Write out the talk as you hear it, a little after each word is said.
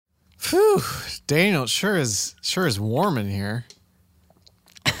Whew, Daniel, it sure is warm in here.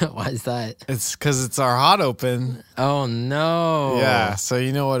 Why is that? It's because it's our hot open. Oh, no. Yeah, so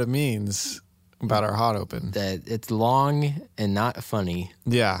you know what it means about our hot open. That it's long and not funny.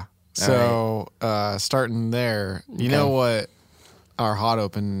 Yeah. So starting there, you know what our hot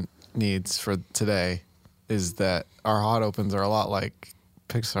open needs for today is that our hot opens are a lot like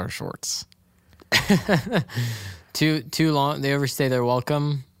Pixar shorts. Too long? They overstay their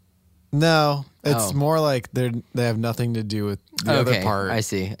welcome? No, it's more like they have nothing to do with the other part. I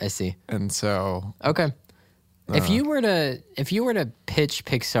see. And so Okay. If you were to pitch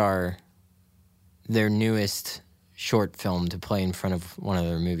Pixar their newest short film to play in front of one of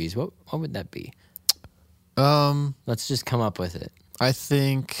their movies, what would that be? Let's just come up with it. I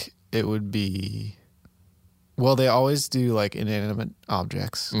think it would be, well, they always do like inanimate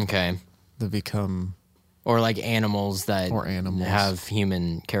objects Okay. that become, Or like animals that have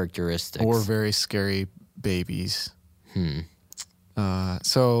human characteristics. or very scary babies.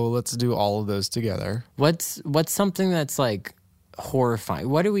 So let's do all of those together. What's something that's like horrifying?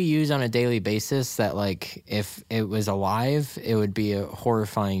 What do we use on a daily basis that like if it was alive, it would be a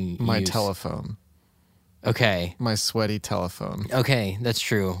horrifying My use? telephone. Okay. My sweaty telephone. Okay, that's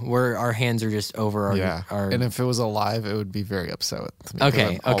true. Our hands are just over our And if it was alive, it would be very upset with me.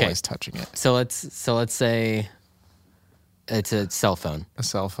 Okay, I'm okay. always touching it. So let's say it's a cell phone. A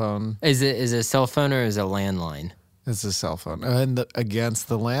cell phone. Is it a cell phone or is it a landline? It's a cell phone. And against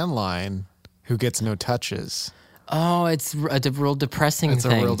the landline, who gets no touches. Oh, it's a real depressing It's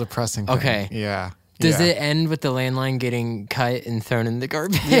thing. a real depressing thing. Okay. Yeah. Does it end with the landline getting cut and thrown in the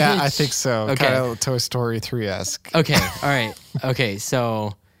garbage? Yeah, I think so. Okay. Kind of Toy Story 3-esque. Okay, all right. Okay,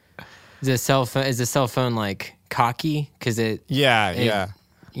 so is the cell phone like cocky? Because Yeah.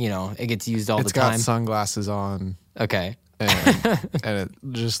 you know, it gets used all It's the time. got sunglasses on, Okay. and it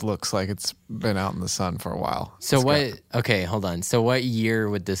just looks like it's been out in the sun for a while. So It's okay, hold on. So what year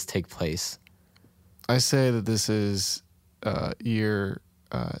would this take place? I say that this is year.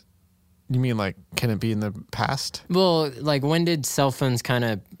 You mean like, can it be in the past? Well, like when did cell phones kind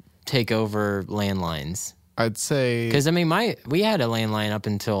of take over landlines? I'd say. Because I mean, we had a landline up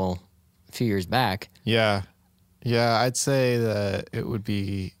until a few years back. Yeah. I'd say that it would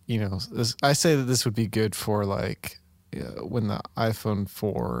be. I say that this would be good for like when the iPhone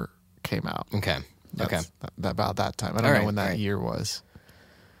 4 came out. Okay. About that time. I don't know when that year was.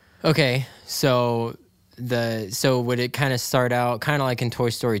 Okay, so would it kind of start out kind of like in Toy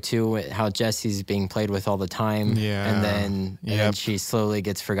Story 2, how Jessie's being played with all the time, and then she slowly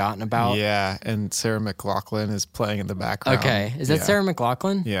gets forgotten about? Yeah, and Sarah McLachlan is playing in the background. Okay, is that Sarah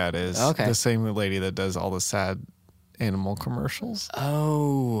McLachlan? Yeah, it is. Okay, the same lady that does all the sad animal commercials.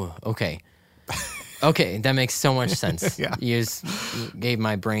 Oh, okay. Okay, that makes so much sense. Yeah. You just gave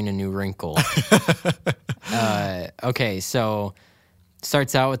my brain a new wrinkle. Okay, so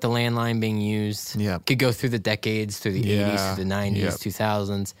starts out with the landline being used. Yeah. Could go through the decades, through the 80s, through the 90s,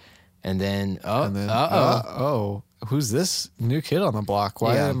 2000s, and then, who's this new kid on the block?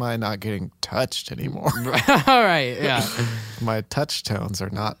 Why am I not getting touched anymore? All right, yeah. My touch tones are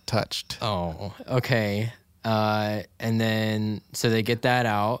not touched. Oh, okay. And then, so they get that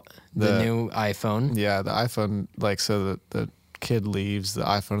out, the new iPhone. Yeah, the iPhone, so the kid leaves the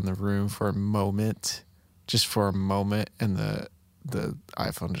iPhone in the room for a moment, and the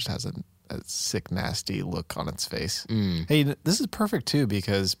iPhone just has a sick, nasty look on its face. Hey, this is perfect too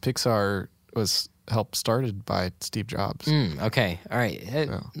because Pixar was started by Steve Jobs. Okay, all right. Hey,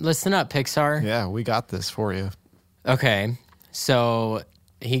 listen up, Pixar. Yeah, we got this for you. Okay, so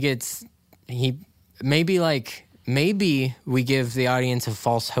maybe we give the audience a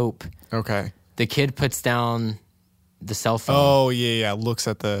false hope. Okay. The kid puts down the cell phone. Oh, yeah. Looks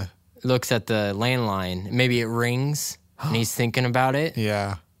at the landline. Maybe it rings and he's thinking about it.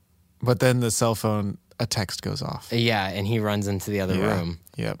 Yeah. But then the cell phone, a text goes off. Yeah, and he runs into the other room.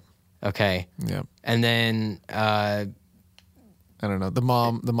 Yep. Okay. Yep. And then I don't know. The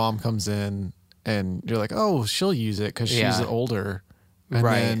mom comes in and you're like, "Oh, she'll use it cuz she's older." And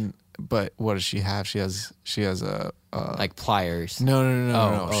then, but what does she have? She has a like pliers.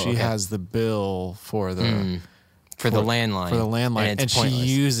 No. She has the bill for the landline. For the landline, and pointless. she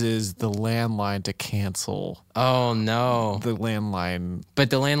uses the landline to cancel. Oh no! The landline, but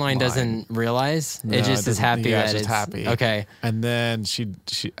the landline doesn't realize. No, it just is happy that it's happy. Okay. And then she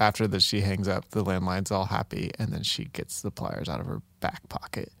after that she hangs up. The landline's all happy, and then she gets the pliers out of her back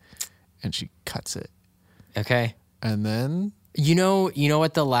pocket, and she cuts it. Okay. And then you know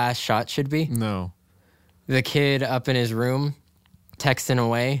what the last shot should be? No. The kid up in his room, texting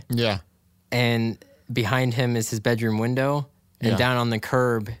away. Yeah. And behind him is his bedroom window, And down on the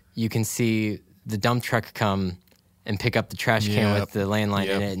curb, you can see the dump truck come and pick up the trash can with the landline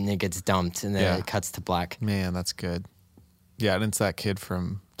in it, and it gets dumped, and then it cuts to black. Man, that's good. Yeah, and it's that kid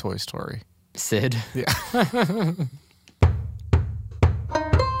from Toy Story. Sid. Yeah.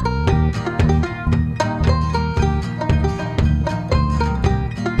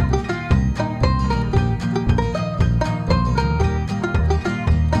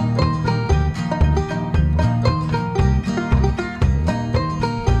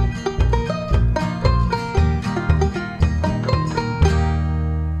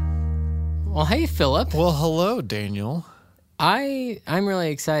 Well, hey, Philip. Well, hello, Daniel. I'm really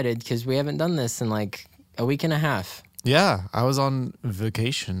excited because we haven't done this in like a week and a half. Yeah, I was on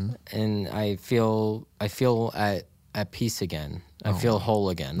vacation. And I feel at peace again. I feel whole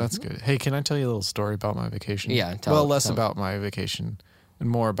again. That's good. Hey, can I tell you a little story about my vacation? Yeah. Less about my vacation and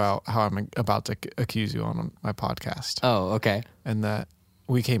more about how I'm about to accuse you on my podcast. Oh, okay. And that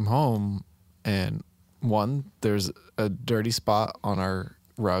we came home and one, there's a dirty spot on our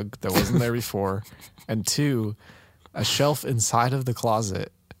rug that wasn't there before. And two, a shelf inside of the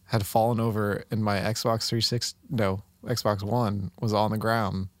closet had fallen over and my Xbox One was on the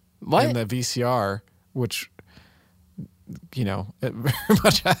ground. What? And the VCR, which, you know, it very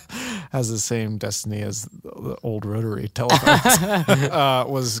much has the same destiny as the old rotary telephones,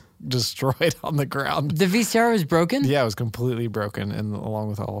 was destroyed on the ground. The VCR was broken? Yeah, it was completely broken, and along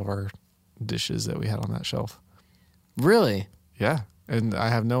with all of our dishes that we had on that shelf. Really? Yeah, and I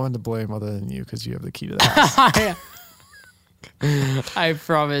have no one to blame other than you because you have the key to the house. I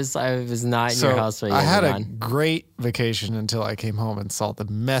promise I was not in your house while you I had were a gone. great vacation until I came home and saw the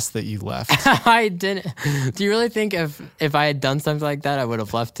mess that you left. I didn't. Do you really think if I had done something like that, I would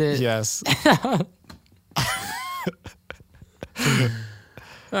have left it? Yes.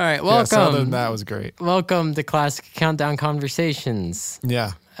 All right, welcome. So other than that, it was great. Welcome to Classic Countdown Conversations.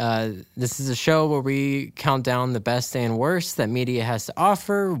 Yeah. This is a show where we count down the best and worst that media has to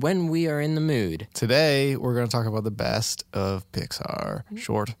offer when we are in the mood. Today, we're going to talk about the best of Pixar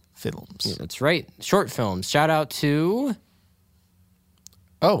short films. Yeah, that's right. Short films. Shout out to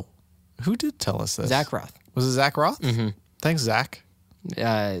Oh, who did tell us this? Zach Roth. Was it Zach Roth? Mm-hmm. Thanks, Zach.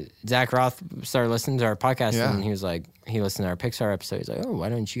 Zach Roth started listening to our podcast, Yeah. and he was like, he listened to our Pixar episode. He's like, oh, why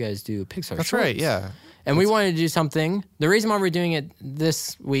don't you guys do Pixar That's shorts? right, yeah. And we wanted to do something. The reason why we're doing it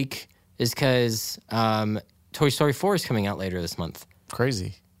this week is because Toy Story 4 is coming out later this month.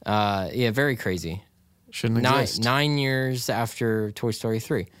 Crazy. Yeah, very crazy. Shouldn't exist. 9 years after Toy Story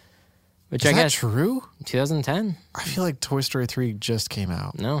 3. Which Is I that guess true? 2010? I feel like Toy Story 3 just came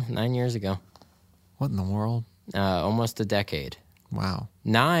out. No, 9 years ago. What in the world? Almost a decade. Wow.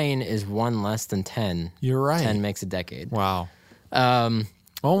 9 is one less than 10. You're right. 10 makes a decade. Wow.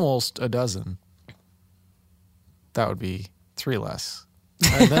 Almost a dozen. That would be 3 less.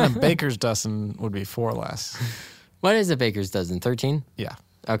 And then a baker's dozen would be 4 less. What is a baker's dozen? 13? Yeah.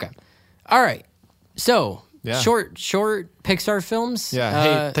 Okay. All right. So, Yeah. short Pixar films. Yeah.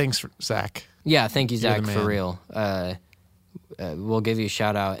 Hey, thanks, Zach. Yeah, thank you, You're Zach, the for man. real. We'll give you a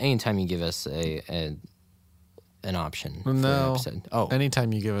shout out anytime you give us an option. For an No. episode. Oh,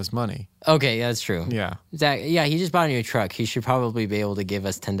 Anytime you give us money. okay, yeah, that's true. Yeah. Zach, yeah, he just bought a new truck. He should probably be able to give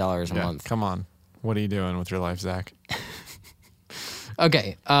us $10 a Yeah. month. Come on. What are you doing with your life, Zach?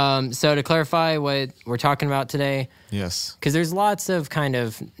 Okay, so to clarify what we're talking about today, Yes. because there's lots of kind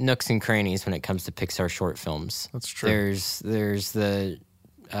of nooks and crannies when it comes to Pixar short films. That's true. There's the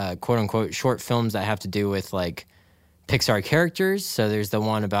quote unquote short films that have to do with like Pixar characters. So there's the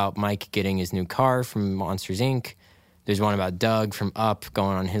one about Mike getting his new car from Monsters Inc. There's one about Doug from Up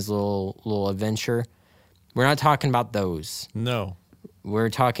going on his little adventure. We're not talking about those. No. We're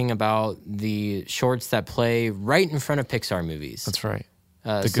talking about the shorts that play right in front of Pixar movies. That's right.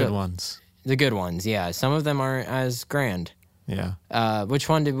 The good ones. The good ones, yeah. Some of them aren't as grand. Yeah. Which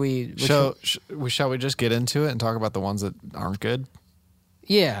one did we... Shall we just get into it and talk about the ones that aren't good?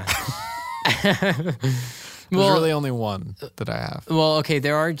 Yeah. There's really only one that I have. Well, okay,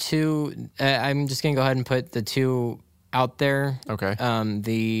 there are two. I'm just going to go ahead and put the two out there. Okay.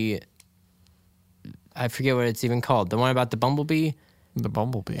 I forget what it's even called. The one about the bumblebee The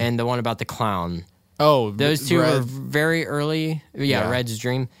Bumblebee. and the one about the clown. Oh, Those two Red. were very early. Yeah, Yeah. Red's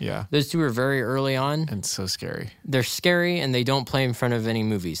Dream. Yeah. Those two were very early on. And so scary. They're scary and they don't play in front of any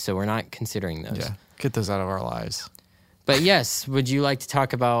movies, so we're not considering those. Yeah. Get those out of our lives. But yes, would you like to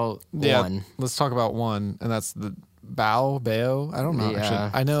talk about one? Let's talk about one, and that's the Bao. I don't know. Yeah.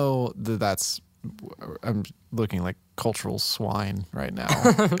 Actually, I know that's. I'm looking like cultural swine right now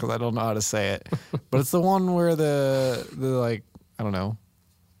because I don't know how to say it. But it's the one where the like I don't know,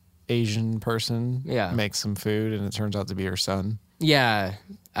 Asian person makes some food and it turns out to be her son. Yeah,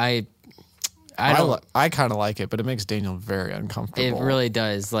 I kind of like it, but it makes Daniel very uncomfortable. It really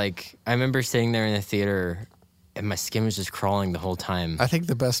does. Like, I remember sitting there in the theater and my skin was just crawling the whole time. I think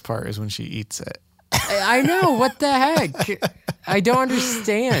the best part is when she eats it. I know. What the heck? I don't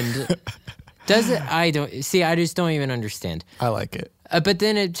understand. Does it? I don't. See, I just don't even understand. I like it. But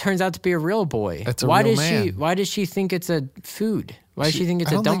then it turns out to be a real boy. It's a real man. Why does she think it's a food? Why does she think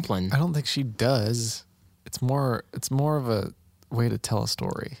it's a dumpling? I don't think she does. It's more of a way to tell a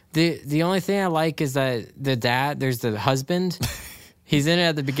story. The only thing I like is that the dad, there's the husband. He's in it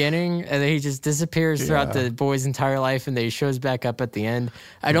at the beginning, and then he just disappears throughout the boy's entire life, and then he shows back up at the end.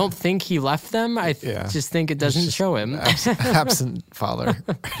 I don't think he left them. I just think it doesn't show him. Absent father.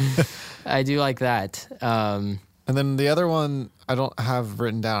 I do like that. And then the other one I don't have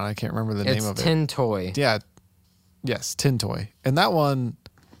written down. I can't remember the name of it. It's Tin Toy. Yeah. Yes, Tin Toy. And that one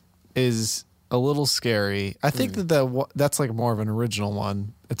is a little scary. I think that's like more of an original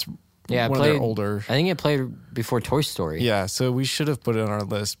one. It's one of their older. I think it played before Toy Story. Yeah, so we should have put it on our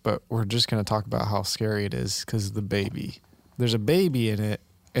list, but we're just going to talk about how scary it is because of the baby. There's a baby in it,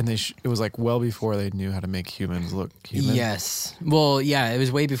 and it was like well before they knew how to make humans look human. Yes. Well, yeah, it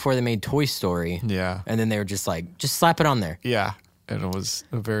was way before they made Toy Story. Yeah. And then they were just like, just slap it on there. Yeah, and it was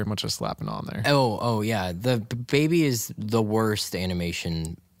very much a slapping on there. Oh, yeah. The baby is the worst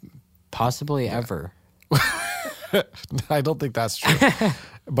animation possibly ever. I don't think that's true.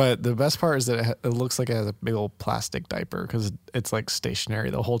 But the best part is that it looks like it has a big old plastic diaper because it's like stationary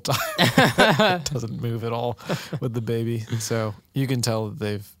the whole time. It doesn't move at all with the baby. So you can tell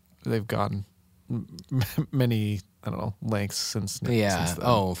that they've gone many, I don't know, lengths since then.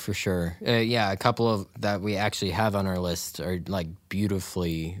 Oh, for sure. A couple of that we actually have on our list are like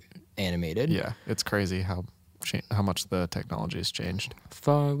beautifully animated. Yeah, it's crazy how much the technology has changed.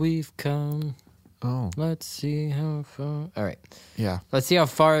 Far we've come. Oh. Let's see how far. All right. Yeah. Let's see how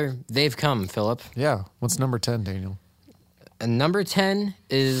far they've come, Philip. Yeah. What's number 10, Daniel? Number 10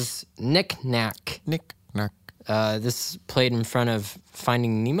 is Knick Knack. Knick Knack. This played in front of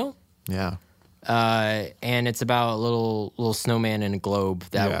Finding Nemo. Yeah. And it's about a little snowman in a globe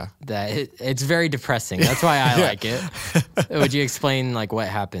it's very depressing. That's why I like it. Would you explain like what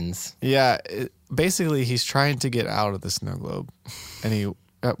happens? Yeah. Basically, he's trying to get out of the snow globe, and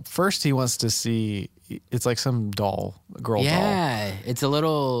at first he wants to see. It's like some girl doll. Yeah, it's a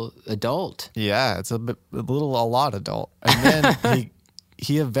little adult. Yeah, it's a lot adult. And then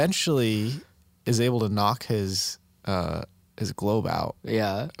he eventually is able to knock his globe out.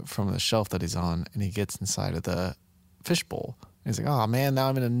 Yeah. From the shelf that he's on, and he gets inside of the fish bowl. He's like, "Oh man, now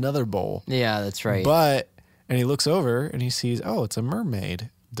I'm in another bowl." Yeah, that's right. And he looks over and he sees, oh, it's a mermaid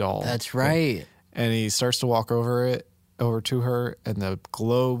doll. That's right. And he starts to walk over to her, and the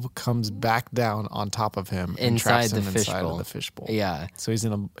globe comes back down on top of him and traps him inside of the fish bowl. Yeah. So he's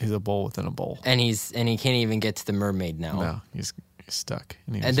a bowl within a bowl. And he can't even get to the mermaid now. No, he's stuck.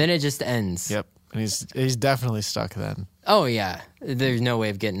 And then it just ends. Yep. And he's definitely stuck then. Oh yeah. There's no way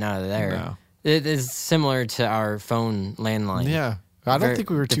of getting out of there. No. It is similar to our phone landline. Yeah. I don't think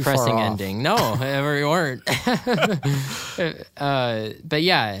we were too far off. Depressing ending. No, we weren't. But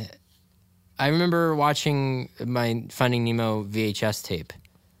yeah, I remember watching my Finding Nemo VHS tape.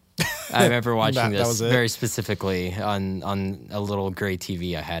 I remember watching this very specifically on a little gray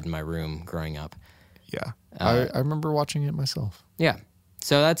TV I had in my room growing up. Yeah, I remember watching it myself. Yeah,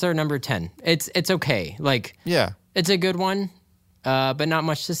 so that's our number 10. It's okay. Like, yeah, it's a good one, but not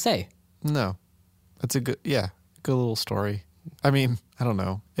much to say. No, it's a good little story. I mean, I don't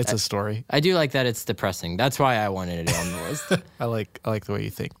know. It's a story. I do like that it's depressing. That's why I wanted it on the list. I like the way you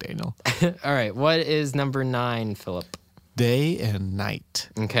think, Daniel. All right. What is number 9, Philip? Day and Night.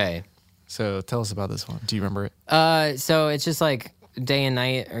 Okay. So tell us about this one. Do you remember it? So it's just like day and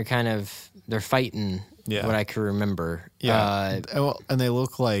night are kind of, they're fighting what I can remember. Yeah. And they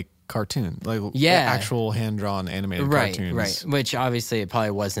look like cartoon, like actual hand-drawn animated cartoons. Right. Which obviously it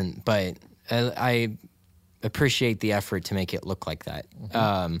probably wasn't, but I appreciate the effort to make it look like that.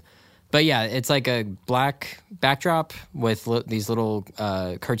 Mm-hmm. But yeah, it's like a black backdrop with these little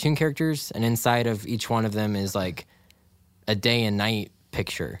cartoon characters, and inside of each one of them is like a day and night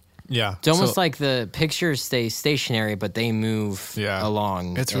picture. Yeah. It's almost like the pictures stay stationary, but they move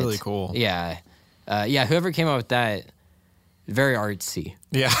along. It's really cool. Yeah. Whoever came up with that, very artsy.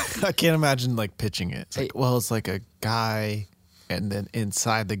 Yeah. I can't imagine like pitching it. It's like, it's like a guy, and then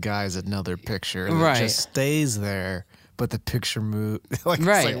inside the guy is another picture that just stays there, but the picture moves. It's like,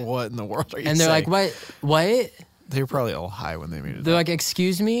 what in the world are you saying? And they're like, what? They were probably all high when they made it. They're like,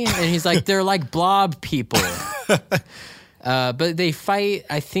 excuse me? And he's like, they're like blob people. But they fight.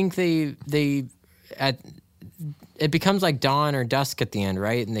 I think it becomes like dawn or dusk at the end,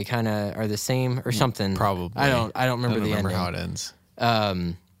 right? And they kind of are the same or something. Probably. I don't remember the ending. How it ends.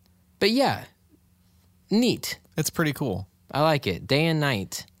 But yeah, neat. It's pretty cool. I like it. Day and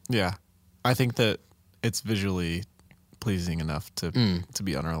night. Yeah, I think that it's visually pleasing enough to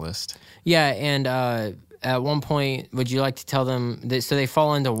be on our list. Yeah, and at one point, would you like to tell them that, so they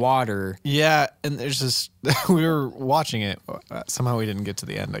fall into water? Yeah, and there's this. We were watching it. Somehow we didn't get to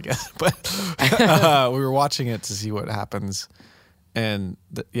the end, I guess, but we were watching it to see what happens. And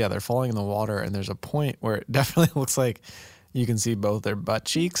they're falling in the water, and there's a point where it definitely looks like you can see both their butt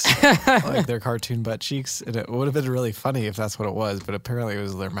cheeks, like their cartoon butt cheeks. And it would have been really funny if that's what it was, but apparently it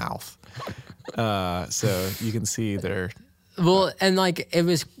was their mouth. So you can see their. Well, and like it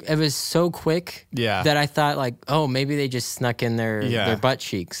was so quick that I thought like, oh, maybe they just snuck in their butt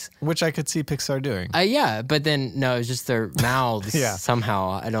cheeks, which I could see Pixar doing. Yeah, but then no, it was just their mouths.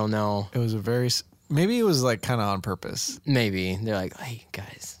 Somehow I don't know. It was maybe it was like kind of on purpose. Maybe they're like, hey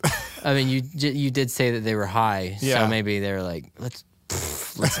guys. I mean, you did say that they were high, so maybe they're like, let's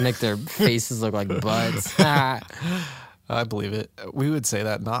make their faces look like butts. I believe it. We would say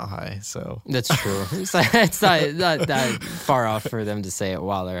that not high, so. That's true. It's not that far off for them to say it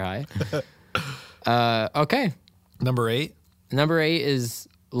while they're high. Okay. Number 8? Number 8 is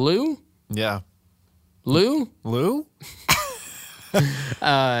Lou? Yeah. Lou? Lou?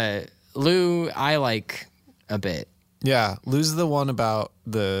 Lou, I like a bit. Yeah, Lou's the one about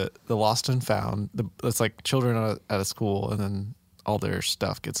the lost and found. It's like children at a school, and then all their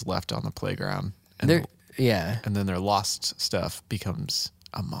stuff gets left on the playground. And and then their lost stuff becomes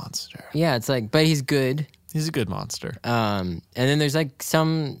a monster. Yeah, it's like, but he's good. He's a good monster. And then there's like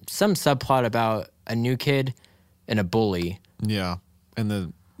some subplot about a new kid and a bully. Yeah, and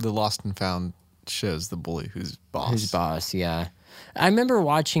the lost and found shows the bully who's boss. Who's boss? Yeah, I remember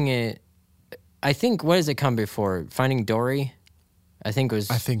watching it. I think, what does it come before? Finding Dory? I think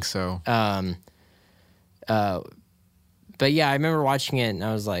so. But yeah, I remember watching it and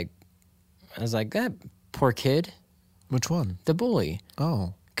I was like, that poor kid. Which one? The bully.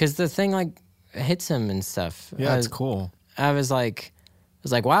 Oh. Because the thing like hits him and stuff. Yeah, it's cool. I was like,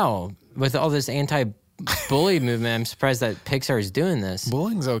 wow, with all this anti-bully movement, I'm surprised that Pixar is doing this.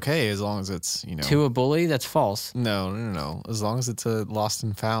 Bullying's okay as long as it's, To a bully? That's false. No. As long as it's a lost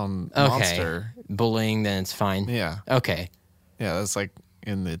and found monster. Bullying, then it's fine. Yeah. Okay. Yeah, that's like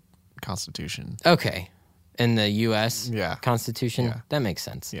in the Constitution. Okay. In the U.S. Constitution? Yeah. That makes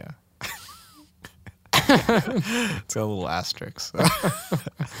sense. Yeah. It's got a little asterisk.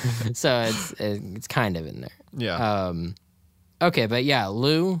 So it's kind of in there. Yeah. Okay, but yeah,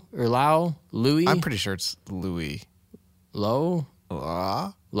 Louis? I'm pretty sure it's Louis. Lo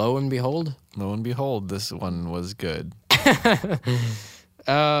and behold? Lo and behold, this one was good.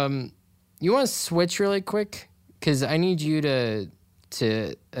 You want to switch really quick? Because I need you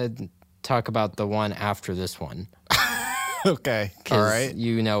to talk about the one after this one. Okay. All right.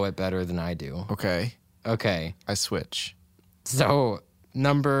 You know it better than I do. Okay. I switch. So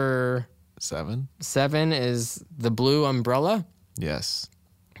number 7 is the Blue Umbrella. Yes.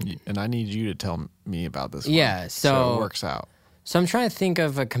 And I need you to tell me about this one. Yeah. So it works out. So I'm trying to think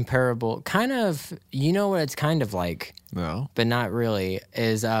of a comparable kind of, what it's kind of like. No. But not really.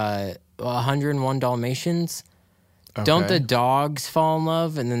 Is 101 Dalmatians. Okay. Don't the dogs fall in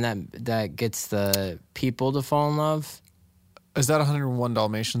love, and then that gets the people to fall in love? Is that 101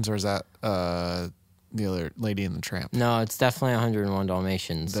 Dalmatians, or is that the other Lady and the Tramp? No, it's definitely 101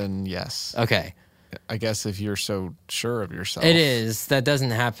 Dalmatians. Then yes. Okay. I guess if you're so sure of yourself. It is. That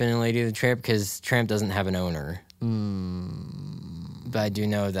doesn't happen in Lady and the Tramp because Tramp doesn't have an owner. But I do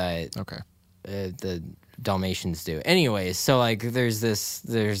know that the Dalmatians do. Anyways, so like there's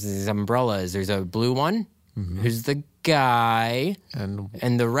these umbrellas. There's a blue one, who's the guy,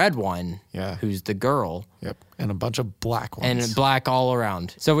 and the red one, who's the girl. Yep, and a bunch of black ones. And black all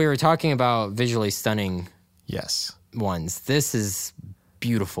around. So we were talking about visually stunning ones. This is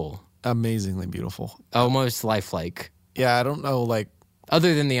beautiful. Amazingly beautiful. Almost lifelike. Yeah, I don't know, like...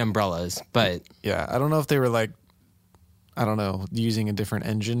 Other than the umbrellas, but... Yeah, I don't know if they were like, I don't know, using a different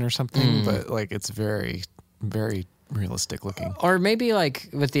engine or something, but like it's very, very realistic looking. Or maybe like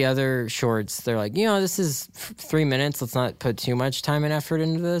with the other shorts, they're like, this is 3 minutes. Let's not put too much time and effort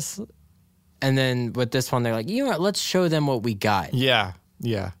into this. And then with this one, they're like, what? Let's show them what we got. Yeah.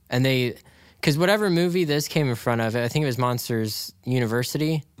 And because whatever movie this came in front of, I think it was Monsters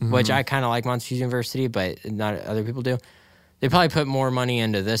University, which I kind of like Monsters University, but not other people do. They probably put more money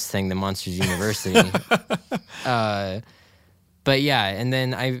into this thing than Monsters University. But yeah, and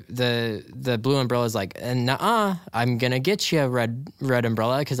then the blue umbrella's like, I'm gonna get you, red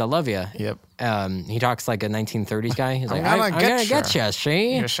umbrella, because I love you. Yep. He talks like a 1930s guy. He's like, I'm gonna get you,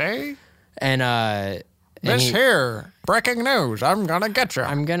 see? You see? And here, breaking news. I'm gonna get you.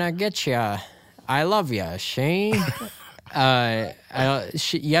 I'm gonna get you. I love you, she. You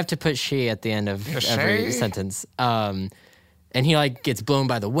have to put she at the end of every sentence. And he like gets blown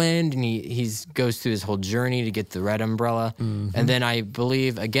by the wind, and he goes through his whole journey to get the red umbrella. And then I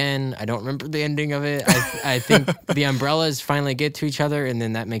believe, again, I don't remember the ending of it. I think the umbrellas finally get to each other, and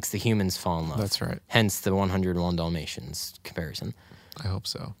then that makes the humans fall in love. That's right. Hence the 101 Dalmatians comparison. I hope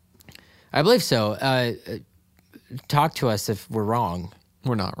so. I believe so. Talk to us if we're wrong.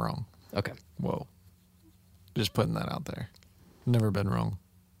 We're not wrong. Okay. Whoa. Just putting that out there. Never been wrong.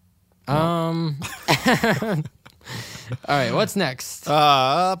 All right, what's next?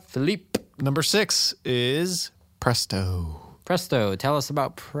 Philippe. Number 6 is Presto. Presto. Tell us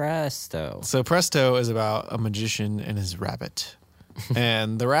about Presto. So Presto is about a magician and his rabbit.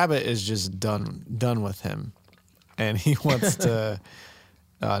 And the rabbit is just done with him. And he wants to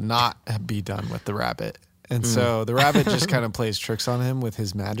not be done with the rabbit. And so the rabbit just kind of plays tricks on him with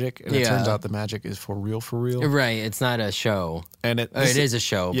his magic. And it turns out the magic is for real. Right. It's not a show. And it is a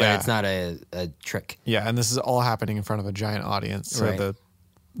show, but it's not a trick. Yeah. And this is all happening in front of a giant audience. So the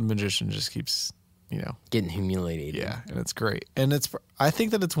magician just keeps, getting humiliated. Yeah. And it's great. And I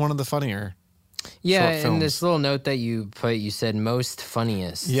think that it's one of the funnier Yeah. short films. And this little note that you put, you said most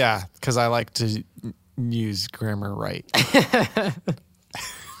funniest. Yeah. Because I like to use grammar right.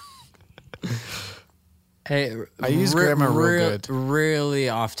 Hey, I use grammar real good. Really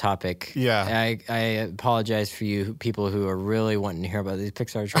off topic. Yeah. I apologize for you people who are really wanting to hear about these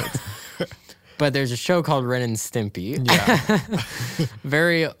Pixar shorts. But there's a show called Ren and Stimpy. Yeah.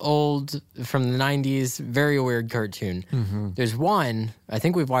 Very old, from the 90s, very weird cartoon. There's one, I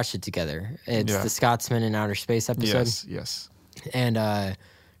think we've watched it together. It's the Scotsman in Outer Space episode. Yes. And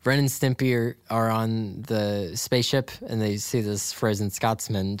Ren and Stimpy are on the spaceship, and they see this frozen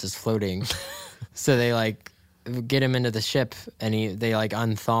Scotsman just floating. So they like get him into the ship, and they like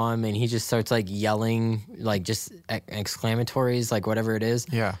unthaw him, and he just starts like yelling, like just exclamatories, like whatever it is.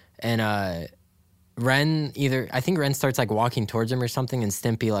 Yeah. And I think Ren starts like walking towards him or something, and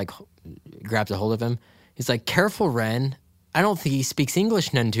Stimpy like grabs a hold of him. He's like, "Careful, Ren. I don't think he speaks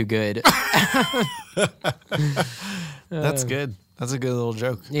English none too good." That's good. That's a good little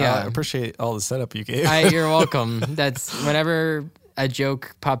joke. Yeah. I appreciate all the setup you gave. You're welcome. That's whenever a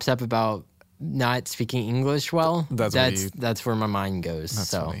joke pops up about not speaking English well, that's where my mind goes. That's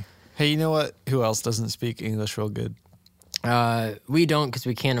funny. Hey, you know what? Who else doesn't speak English real good? We don't, because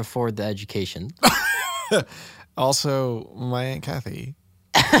we can't afford the education. Also, my Aunt Kathy.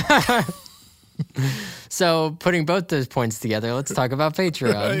 So, putting both those points together, let's talk about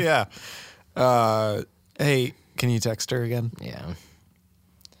Patreon. Yeah. Hey, can you text her again? Yeah.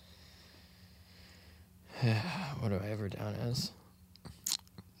 What do I ever down as?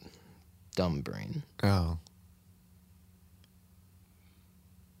 Dumb brain. Oh.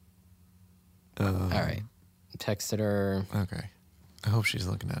 All right. Texted her. Okay. I hope she's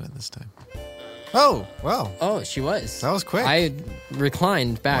looking at it this time. Oh, wow. Oh, she was. That was quick. I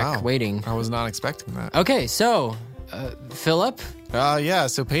reclined back, waiting. I was not expecting that. Okay, so, Philip? Yeah,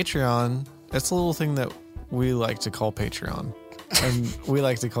 so Patreon, it's a little thing that we like to call Patreon. And we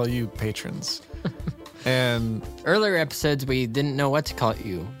like to call you patrons. And earlier episodes, we didn't know what to call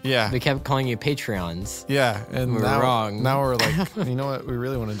you. Yeah. We kept calling you Patreons. Yeah. And we were wrong. Now we're like, you know what we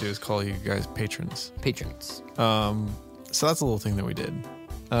really want to do is call you guys patrons. Patrons. So that's a little thing that we did.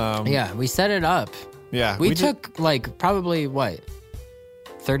 Yeah, we set it up. Yeah. We took like probably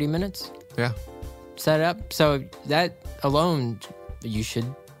 30 minutes? Yeah. Set it up. So that alone, you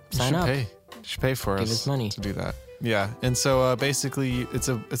should sign up. You should pay for us. Give us money to do that. Yeah. And so basically it's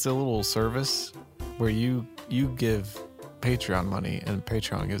a little service where you give Patreon money and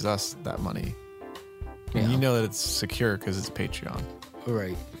Patreon gives us that money. And you know that it's secure because it's Patreon.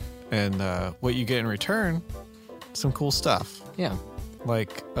 Right. And what you get in return, some cool stuff. Yeah.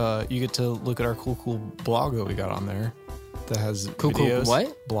 Like you get to look at our cool blog that we got on there that has cool videos.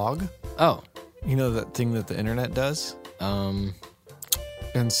 What? Blog. Oh. You know that thing that the internet does? And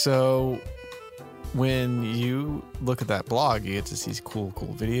so when you look at that blog, you get to see cool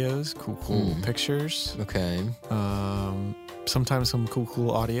videos, cool pictures. Okay. Sometimes some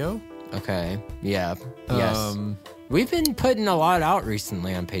cool audio. Okay. Yeah. Yes. We've been putting a lot out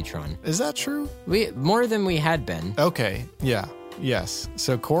recently on Patreon. Is that true? More than we had been. Okay. Yeah. Yes.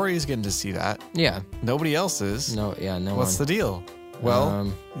 So Corey's getting to see that. Yeah. Nobody else is. No. Yeah. No. What's the deal?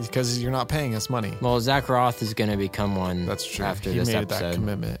 Well, because you're not paying us money. Well, Zach Roth is going to become one. That's true. After he this made episode. that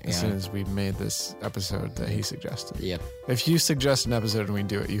commitment as soon as we made this episode that he suggested. Yep. If you suggest an episode and we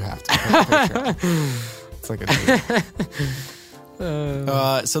do it, you have to pay Patreon. It's like a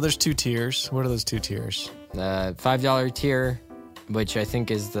deal. So there's 2 tiers. What are those 2 tiers? $5 tier, which I think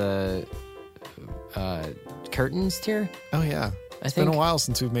is the curtains tier. Oh yeah. It's been a while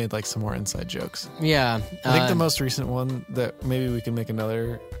since we've made like some more inside jokes. Yeah. I think the most recent one that maybe we can make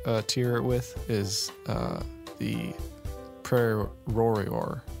another tier with is the Prayer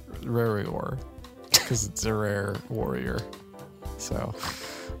Warrior, because it's a rare warrior. So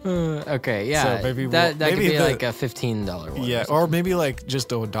okay, yeah. So maybe that maybe could be like a $15 one. Yeah, or maybe like just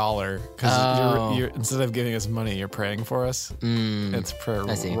 $1 because you're instead of giving us money, you're praying for us. It's Prayer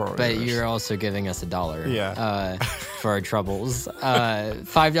Warrior. But you're also giving us $1. Yeah. For our troubles.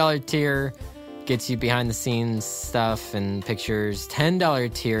 $5 tier gets you behind the scenes stuff and pictures.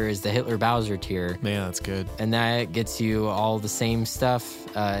 $10 tier is the Hitler Bowser tier. Man, that's good. And that gets you all the same stuff,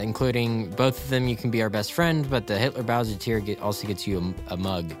 including both of them. You can be our best friend, but the Hitler Bowser tier also gets you a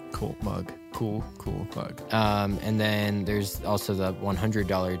mug. Cool mug. Cool mug. And then there's also the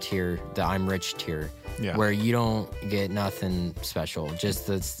 $100 tier, the I'm Rich tier. Yeah. Where you don't get nothing special, just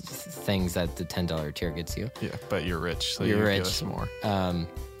the things that the $10 tier gets you. Yeah, but you're rich, so you're you rich. Give us more.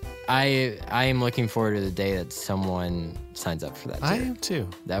 I am looking forward to the day that someone signs up for that tier. I am too.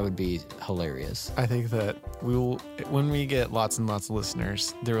 That would be hilarious. I think that when we get lots and lots of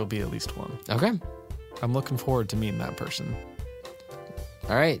listeners, there will be at least one. Okay. I'm looking forward to meeting that person.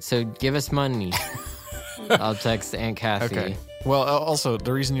 All right, so give us money. I'll text Aunt Kathy. Okay. Well, also,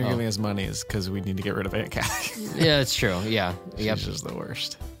 the reason you're giving us money is because we need to get rid of Aunt Kathy. Yeah, that's true. Yeah. She's just the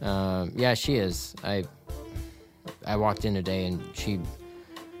worst. Yeah, she is. I walked in today and she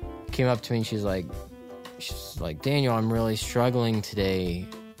came up to me and she's like, Daniel, I'm really struggling today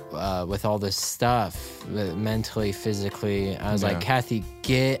with all this stuff, mentally, physically. I was like, Kathy,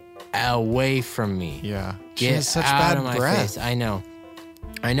 get away from me. Yeah. Get she has such out bad of my breath. face. I know.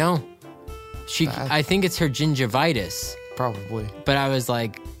 I think it's her gingivitis. Probably. But I was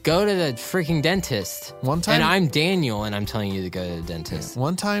like, go to the freaking dentist. One time. And I'm Daniel, and I'm telling you to go to the dentist.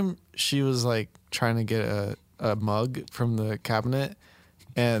 One time, she was like trying to get a mug from the cabinet,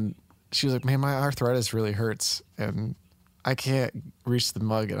 and she was like, "Man, my arthritis really hurts, and I can't reach the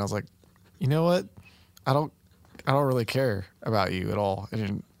mug." And I was like, "You know what? I don't really care about you at all,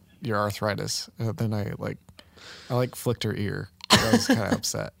 and your arthritis." And then I flicked her ear. I was kind of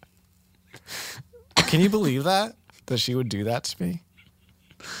upset. Can you believe that she would do that to me?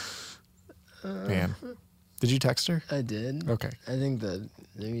 Man, did you text her? I did. Okay. I think the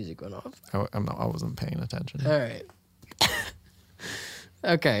music went off. I wasn't paying attention. All right.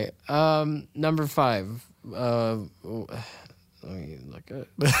 Okay. Number 5. Let me look at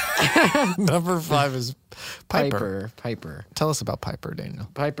Number 5 is Piper. Piper. Tell us about Piper, Daniel.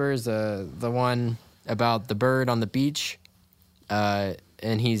 Piper is the one about the bird on the beach. And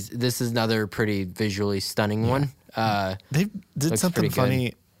this is another pretty visually stunning one. They did something pretty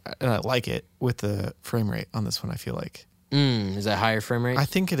funny, and I like it, with the frame rate on this one, I feel like. Is that higher frame rate? I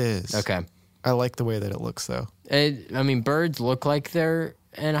think it is. Okay. I like the way that it looks, though. Birds look like they're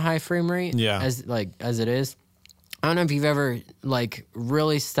in a high frame rate. Yeah. As it is. I don't know if you've ever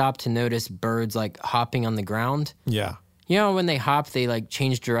really stopped to notice birds hopping on the ground. Yeah. You know, when they hop, they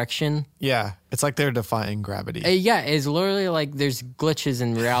change direction. Yeah. It's like they're defying gravity. Yeah, it's literally there's glitches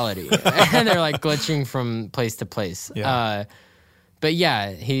in reality. And they're glitching from place to place. Yeah. But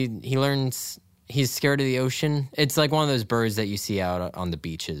yeah, he learns he's scared of the ocean. It's like one of those birds that you see out on the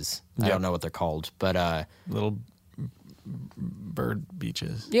beaches. I don't know what they're called, but little bird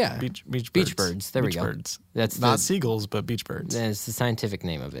beaches. Yeah. Beach birds. There we go. Birds. That's not seagulls, but beach birds. It's the scientific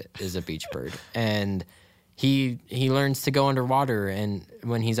name of it, is a beach bird. And he learns to go underwater, and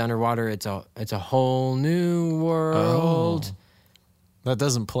when he's underwater, it's a whole new world. Oh. That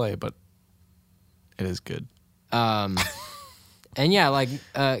doesn't play, but it is good. And yeah,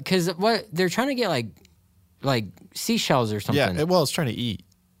 because what they're trying to get like seashells or something. Yeah, well, it's trying to eat.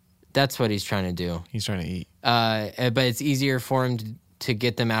 That's what he's trying to do. He's trying to eat. But it's easier for him to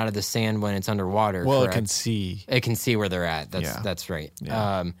get them out of the sand when it's underwater. Well, correct? it can see. It can see where they're at. That's right.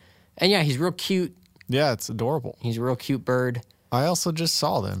 Yeah. And yeah, he's real cute. Yeah, it's adorable. He's a real cute bird. I also just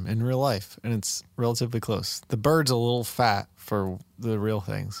saw them in real life, and it's relatively close. The bird's a little fat for the real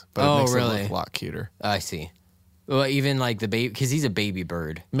things, but it makes it look a lot cuter. I see. Well, even the baby, because he's a baby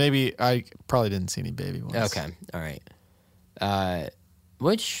bird. Maybe I probably didn't see any baby ones. Okay, all right.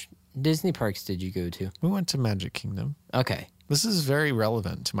 Which Disney parks did you go to? We went to Magic Kingdom. Okay. This is very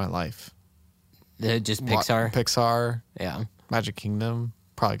relevant to my life. Just Pixar? Pixar. Yeah. Magic Kingdom.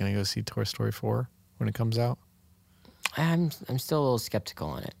 Probably gonna go see Toy Story 4 when it comes out. I'm still a little skeptical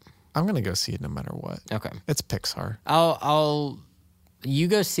on it. I'm gonna go see it no matter what. Okay. It's Pixar. You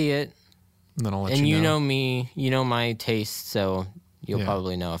go see it. And then I'll let and you know. you know me, you know my taste, so you'll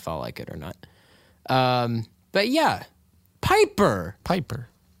probably know if I'll like it or not. But yeah, Piper.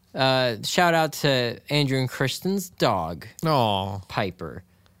 Shout out to Andrew and Kristen's dog. Oh, Piper.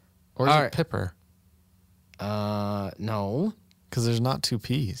 or is it Pipper? No. Because there's not two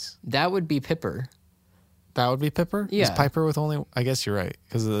P's. That would be Pipper. That would be Pipper? Yeah. Is Piper with only... I guess you're right.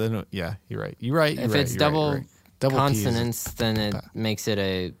 Because yeah, you're right. If it's double Double consonants, then it makes it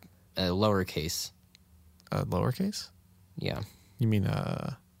a lowercase. Lowercase? Yeah. You mean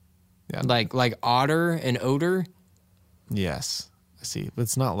yeah. Like otter and odor? Yes, I see. But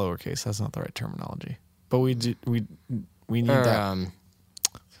it's not lowercase. That's not the right terminology. But we need that.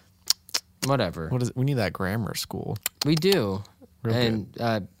 Whatever. What is it? We need that grammar school. We do. Real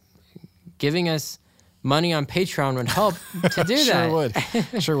and giving us money on Patreon would help to do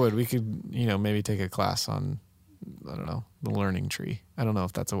that. Sure would. We could, maybe take a class on, I don't know, the Learning Tree. I don't know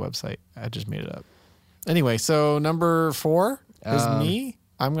if that's a website. I just made it up. Anyway, so number 4 is me.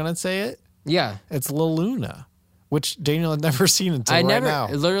 I'm going to say it. Yeah. It's La Luna, which Daniel had never seen until now.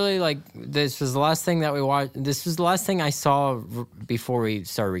 Literally, this was the last thing that we watched. This was the last thing I saw before we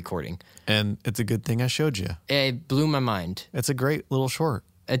started recording. And it's a good thing I showed you. It blew my mind. It's a great little short.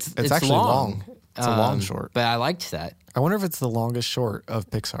 It's actually long. It's a long short. But I liked that. I wonder if it's the longest short of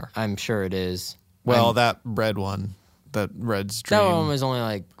Pixar. I'm sure it is. Well, that red one, that Red's Dream. That one was only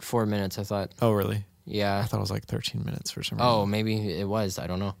like 4 minutes, I thought. Oh, really? Yeah. I thought it was like 13 minutes for some reason. Oh, maybe it was. I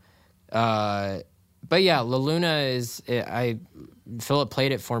don't know. But yeah, La Luna is... Philip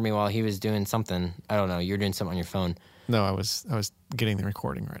played it for me while he was doing something. I don't know. You're doing something on your phone. No, I was getting the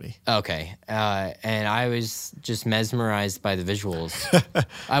recording ready. Okay. And I was just mesmerized by the visuals.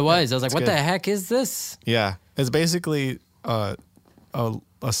 I was like, what the heck is this? Yeah. It's basically a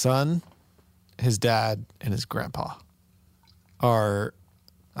son, his dad, and his grandpa are...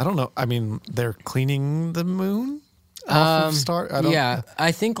 I don't know. I mean, they're cleaning the moon off of Star.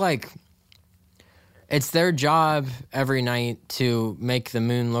 I think it's their job every night to make the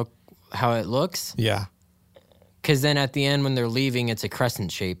moon look how it looks. Yeah. Because then at the end, when they're leaving, it's a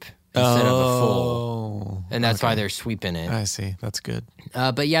crescent shape instead of a full, and that's why they're sweeping it. I see. That's good.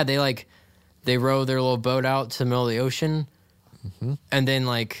 But yeah, they row their little boat out to the middle of the ocean, and then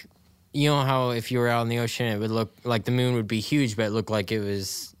you know how if you were out in the ocean, it would look like the moon would be huge, but it looked like it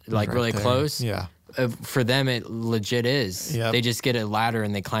was really there. Close. Yeah. For them, it legit is. Yep. They just get a ladder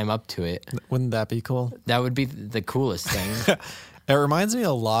and they climb up to it. Wouldn't that be cool? That would be the coolest thing. It reminds me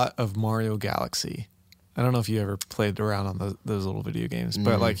a lot of Mario Galaxy. I don't know if you ever played around on those little video games,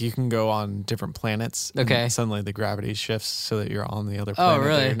 but you can go on different planets. Okay. And suddenly the gravity shifts so that you're on the other planet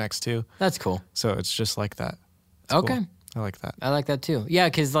that you're next to. That's cool. So it's just like that. It's okay. Cool. I like that. I like that too. Yeah,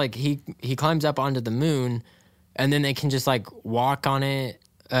 because he climbs up onto the moon, and then they can just walk on it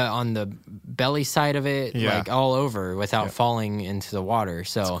on the belly side of it, all over without falling into the water.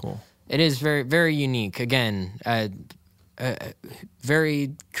 So that's cool. It is very, very unique. Again,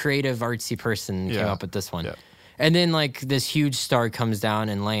 very creative, artsy person came up with this one. Yeah. And then this huge star comes down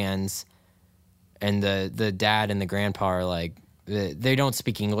and lands, and the dad and the grandpa are they don't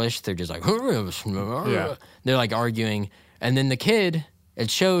speak English. They're just they're arguing. And then the kid, it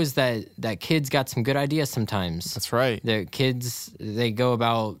shows that kids got some good ideas sometimes. That's right. The kids, they go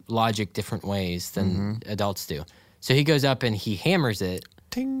about logic different ways than adults do. So he goes up and he hammers it.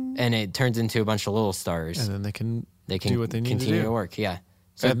 Ting. And it turns into a bunch of little stars. And then they can do what they need to do. Continue to work, yeah.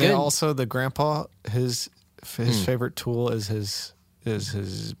 So and then also the grandpa, his favorite tool is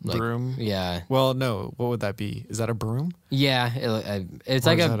his broom. Yeah. Well, no. What would that be? Is that a broom? Yeah. It's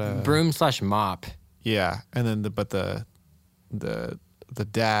like a broom / mop. Yeah. And then the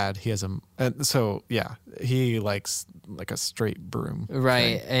dad, he has he likes a straight broom.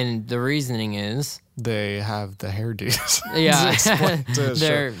 Right. thing. And the reasoning is they have the hairdos.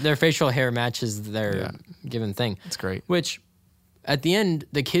 Yeah. Their facial hair matches their given thing. It's great. Which at the end,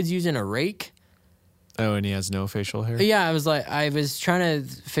 the kid's using a rake. Oh, and he has no facial hair? Yeah, I was trying to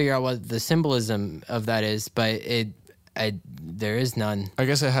figure out what the symbolism of that is, but there is none. I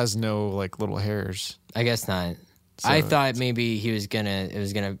guess it has no little hairs. I guess not. So I thought maybe it was gonna,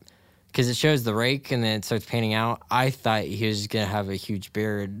 because it shows the rake and then it starts painting out. I thought he was gonna have a huge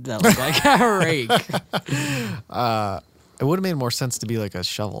beard that looked like a rake. It would have made more sense to be like a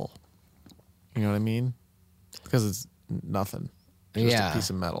shovel. You know what I mean? Because it's nothing. Just a piece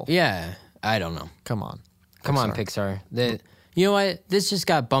of metal. Yeah. I don't know. Come on, Pixar. You know what? This just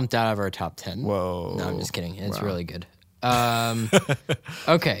got bumped out of our top 10. Whoa. No, I'm just kidding. It's really good.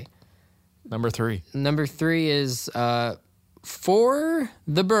 Okay. Number 3. Number 3 is For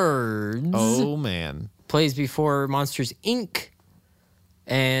the Birds. Oh, man. Plays before Monsters, Inc.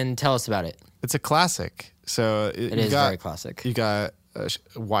 And tell us about it. It's a classic. So It is very classic. You got a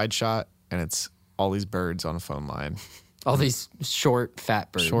wide shot, and it's all these birds on a phone line. All these short,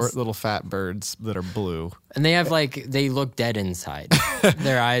 fat birds. Short, little fat birds that are blue. And they have they look dead inside.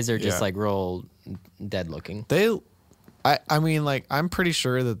 Their eyes are just real dead looking. I mean, I'm pretty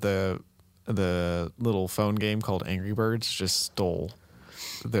sure that the little phone game called Angry Birds just stole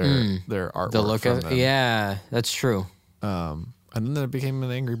their artwork. The look from of them. Yeah, that's true. And then it became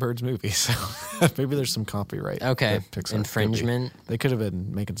an Angry Birds movie, so maybe there's some copyright. Okay, that Pixar infringement. They could have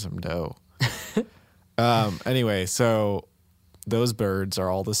been making some dough. Anyway, so those birds are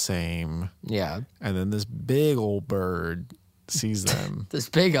all the same. Yeah. And then this big old bird sees them. This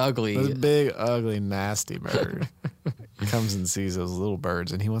big, ugly, nasty bird comes and sees those little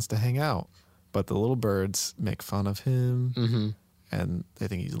birds, and he wants to hang out. But the little birds make fun of him, and they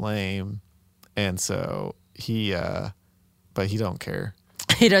think he's lame. And so but he don't care.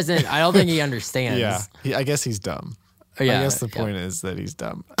 He doesn't. I don't think he understands. Yeah, I guess he's dumb. Yeah, I guess the point is that he's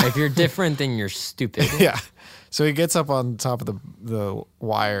dumb. If you're different, then you're stupid. Yeah. So he gets up on top of the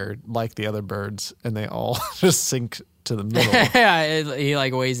wire like the other birds, and they all just sink to the middle. Yeah, he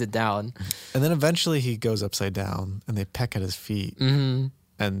weighs it down. And then eventually he goes upside down, and they peck at his feet. Mm-hmm.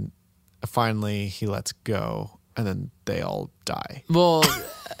 And finally he lets go, and then they all die. Well,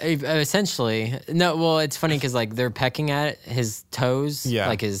 essentially, no. Well, it's funny because they're pecking at his toes,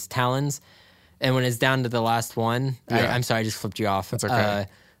 like his talons, and when it's down to the last one, I'm sorry, I just flipped you off. That's okay.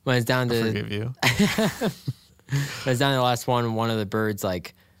 When it's down to, I forgive you. when it's down to the last one of the birds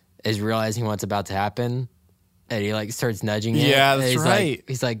is realizing what's about to happen, and he starts nudging it. Yeah, that's he's right.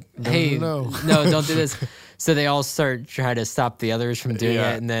 He's like, hey, no, don't do this. So they all start trying to stop the others from doing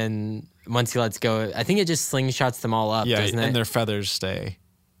it, and then once he lets go, I think it just slingshots them all up, doesn't it? And their feathers stay.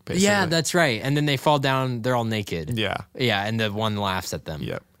 Basically. Yeah, that's right. And then they fall down, they're all naked. Yeah. Yeah, and the one laughs at them.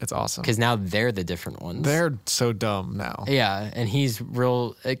 Yep, it's awesome. Because now they're the different ones. They're so dumb now. Yeah, and he's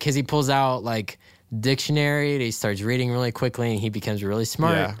because he pulls out dictionary and he starts reading really quickly and he becomes really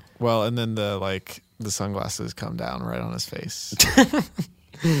smart. Yeah. Well, and then the sunglasses come down right on his face.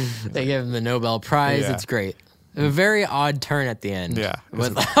 They give him the Nobel Prize. Yeah. It's great. A very odd turn at the end. Yeah.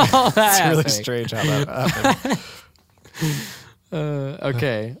 With all that it's really strange how that happened.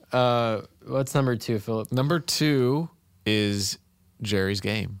 Okay. What's number 2, Philip? Number 2 is Jerry's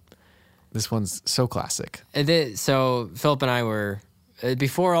Game. This one's so classic. So Philip and I were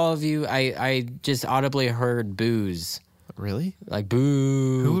before all of you. I just audibly heard boos. Really?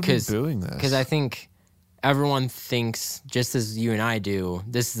 Boo. Who would be booing this? Because I think everyone thinks, just as you and I do,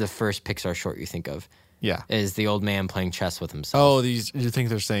 this is the first Pixar short you think of. Yeah. Is the old man playing chess with himself. Oh, you think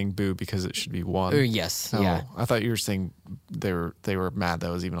they're saying boo because it should be 1? Yes. Oh, yeah. I thought you were saying they were mad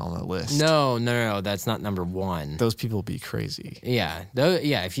that was even on the list. No. That's not number 1. Those people be crazy. Yeah.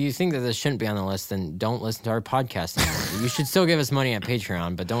 If you think that this shouldn't be on the list, then don't listen to our podcast anymore. You should still give us money at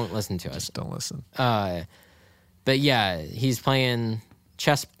Patreon, but don't listen to us. Just don't listen. But yeah, he's playing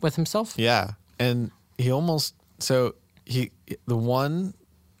chess with himself. Yeah. And he almost, the one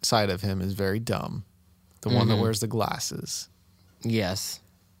side of him is very dumb. The one that wears the glasses. Yes.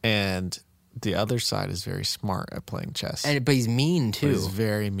 And the other side is very smart at playing chess. But he's mean too. But he's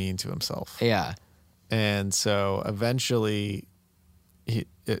very mean to himself. Yeah. And so eventually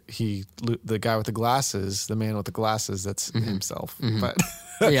the guy with the glasses, the man with the glasses, that's himself. But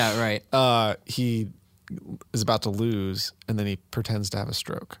yeah, right. He is about to lose, and then he pretends to have a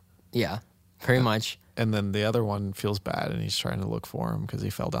stroke. Yeah, pretty much. And then the other one feels bad, and he's trying to look for him because he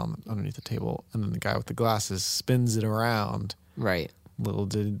fell down underneath the table. And then the guy with the glasses spins it around. Right. Little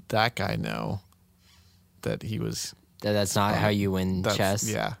did that guy know that he was... That's not how you win chess.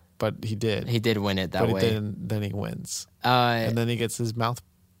 Yeah, but he did. He did win it that way. But then he wins. And then he gets his mouth.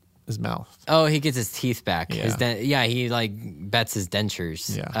 Oh, he gets his teeth back. Yeah. He bets his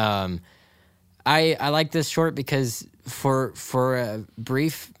dentures. Yeah. I like this short because for a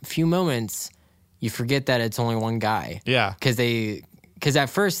brief few moments, you forget that it's only one guy. Yeah. Because at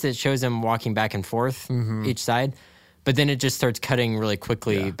first it shows him walking back and forth each side, but then it just starts cutting really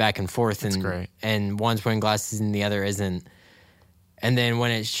quickly back and forth. That's great. And one's wearing glasses and the other isn't. And then when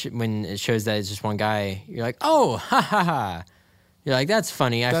it shows that it's just one guy, you're like, oh, ha ha ha. You're like, that's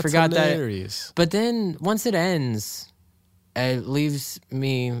funny. I forgot hilarious. That. But then once it ends, it leaves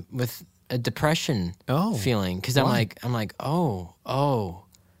me with a depression feeling because I'm like, oh.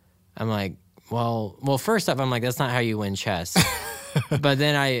 I'm like, well, first off, I'm like, that's not how you win chess. But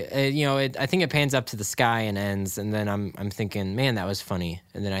then I think it pans up to the sky and ends, and then I'm thinking, man, that was funny.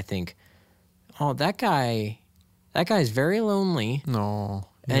 And then I think, oh, that guy's very lonely. No.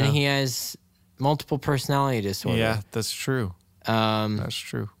 Yeah. And he has multiple personality disorder. Yeah, that's true. That's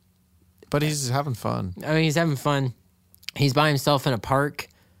true. But he's having fun. I mean, he's having fun. He's by himself in a park.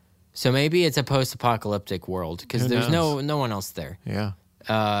 So maybe it's a post-apocalyptic world because there's no one else there. Yeah.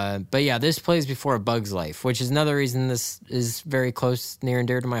 But yeah, this plays before A Bug's Life, which is another reason this is very close, near and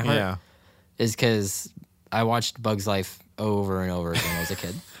dear to my heart. Yeah. Is because I watched Bug's Life over and over again as a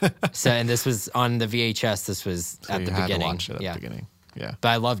kid. And this was on the VHS. This was So at you the had beginning. to watch it at the beginning. Yeah. But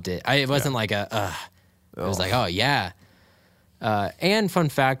I loved it. It wasn't like it was like, oh yeah. And fun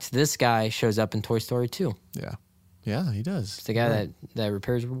fact, this guy shows up in Toy Story 2. Yeah. Yeah, he does. It's the guy that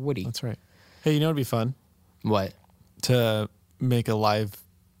repairs Woody. That's right. Hey, you know what'd be fun? What? To make a live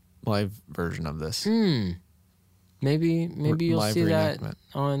version of this. Maybe you'll Live see that reenactment.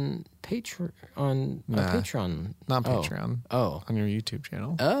 on Patreon. Patreon. Not Patreon. Oh. On your YouTube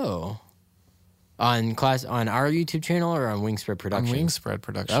channel. Oh. On our YouTube channel or on Wingspread On Production? Wingspread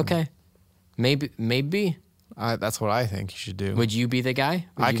Production. Okay. Maybe. That's what I think you should do. Would you be the guy?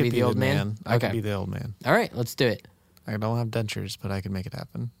 Would I you could be the old man? I Okay. could be the old man. All right, let's do it. I don't have dentures, but I can make it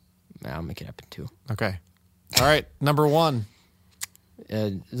happen. I'll make it happen too. Okay. All right. Number 1.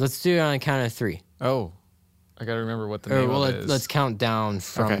 Let's do it on a count of 3. Oh. I got to remember what the name of it is. Let's count down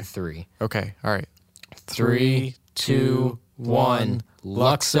from 3. Okay. All right. 3, 2, 1.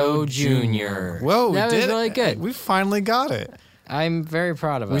 Luxo Jr. Whoa, that we was did really it. good. We finally got it. I'm very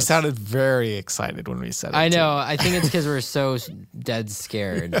proud of us. We sounded very excited when we said it. I know. I think it's because we're so dead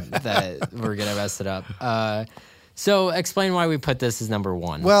scared that we're gonna mess it up. So explain why we put this as number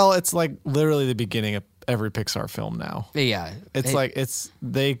 1. Well, it's like literally the beginning of every Pixar film now. Yeah, It's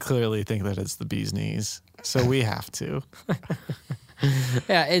they clearly think that it's the bee's knees, so we have to.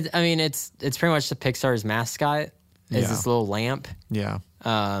 yeah. It's pretty much the Pixar's mascot is this little lamp. Yeah.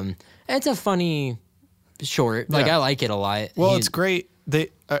 It's a funny short. Like Yeah. I like it a lot. Well, it's great.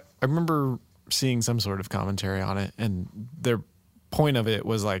 I remember seeing some sort of commentary on it, and their point of it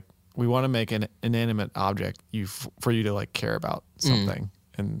was like, we want to make an inanimate object for you to like care about something,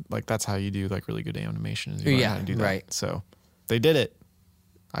 and like that's how you do like really good animation. Is you learn how to do that. Right. So they did it.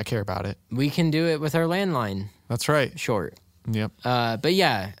 I care about it. We can do it with our landline That's right. short. Yep. But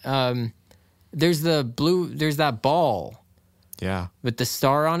yeah, there's that ball Yeah. with the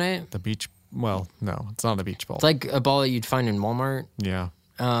star on it. The beach. Well, no, it's not a beach ball. It's like a ball that you'd find in Walmart. Yeah.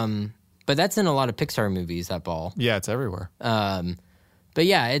 But that's in a lot of Pixar movies, that ball. Yeah, it's everywhere. But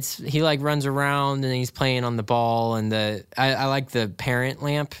yeah, he like runs around and he's playing on the ball, and I like the parent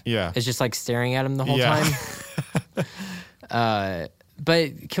lamp. Yeah. It's just like staring at him the whole Yeah. time.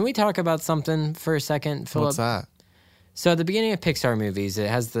 But can we talk about something for a second, Philip? What's that? So at the beginning of Pixar movies, it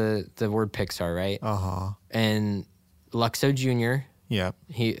has the word Pixar, right? Uh-huh. And Luxo Jr., Yep.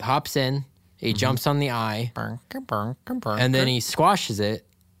 he hops in, he jumps on the eye, And and then he squashes it,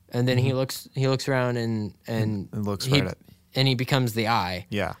 and then he looks around and It looks right at. and he becomes the eye.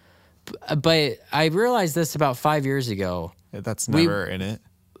 Yeah. But I realized this about 5 years ago. That's never in it.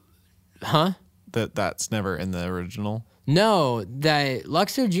 Huh? That's never in the original. No, that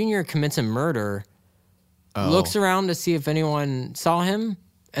Luxo Jr. commits a murder, looks around to see if anyone saw him,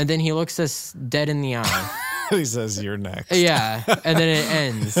 and then he looks us dead in the eye. He says, "You're next." Yeah, and then it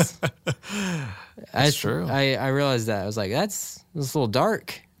ends. That's true. I realized that. I was like, that's a little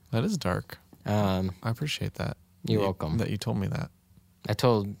dark. That is dark. I appreciate that. You're welcome. That you told me that. I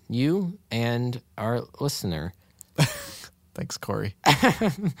told you and our listener. Thanks, Corey.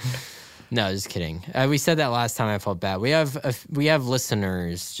 No, just kidding. We said that last time. I felt bad. We have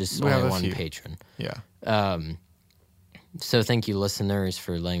listeners, just only one patron. Yeah. So thank you, listeners,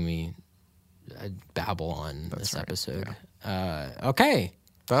 for letting me babble on this right, episode. Okay.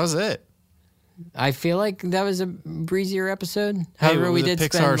 That was it. I feel like that was a breezier episode. Hey, However, it we was a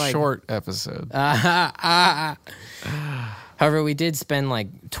did Pixar spend short episode. However, we did spend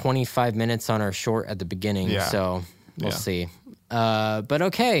like 25 minutes on our short at the beginning, Yeah. so we'll Yeah. see. But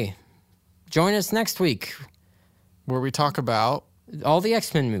okay, join us next week. Where we talk about. All the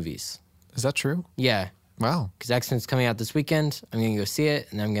X-Men movies. Is that true? Yeah, Wow. because X-Men's coming out this weekend. I'm going to go see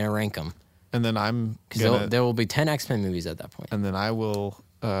it, and I'm going to rank them. And then I'm Because gonna. there will be 10 X-Men movies at that point. And then I will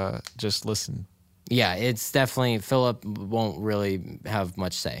just listen. Yeah, it's definitely, Philip won't really have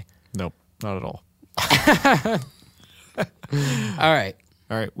much say. Nope, not at all. All right.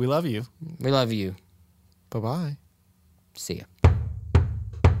 All right. We love you. We love you. Bye bye. See ya.